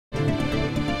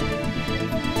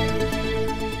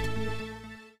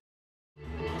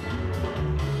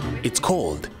It's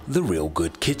called The Real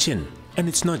Good Kitchen, and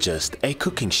it's not just a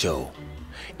cooking show.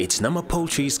 It's Namib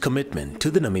Poultry's commitment to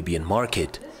the Namibian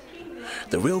market.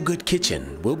 The Real Good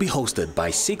Kitchen will be hosted by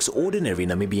 6 ordinary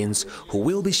Namibians who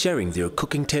will be sharing their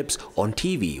cooking tips on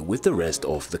TV with the rest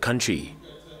of the country.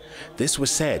 This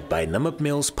was said by Namib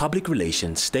Mills Public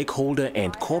Relations, Stakeholder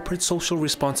and Corporate Social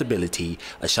Responsibility,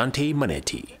 Ashante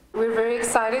Manetti. We're very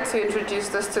excited to introduce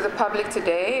this to the public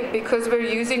today because we're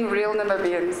using real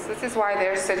Namibians. This is why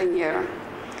they're sitting here.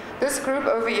 This group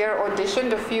over here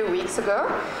auditioned a few weeks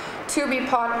ago to be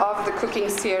part of the cooking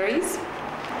series.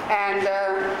 And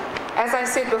as I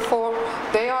said before,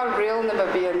 they are real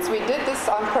Namibians. We did this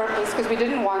on purpose because we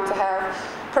didn't want to have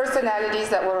personalities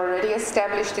that were already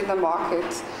established in the market,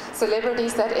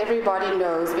 celebrities that everybody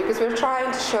knows, because we're trying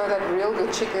to show that real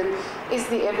good chicken is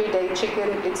the everyday chicken,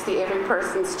 it's the every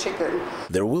person's chicken.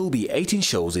 There will be 18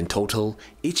 shows in total,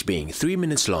 each being 3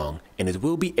 minutes long, and it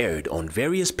will be aired on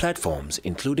various platforms,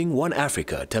 including One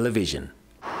Africa television.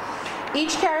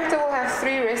 Each character will have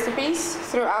 3 recipes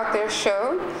throughout their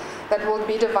show that will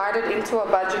be divided into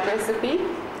a budget recipe,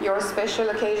 your special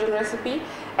occasion recipe,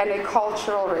 and a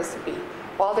cultural recipe.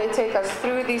 While they take us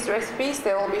through these recipes,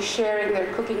 they will be sharing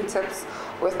their cooking tips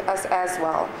with us as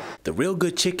well. The Real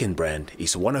Good Chicken brand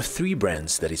is one of 3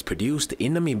 brands that is produced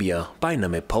in Namibia by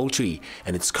Namib Poultry,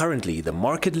 and it's currently the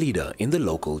market leader in the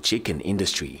local chicken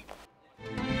industry.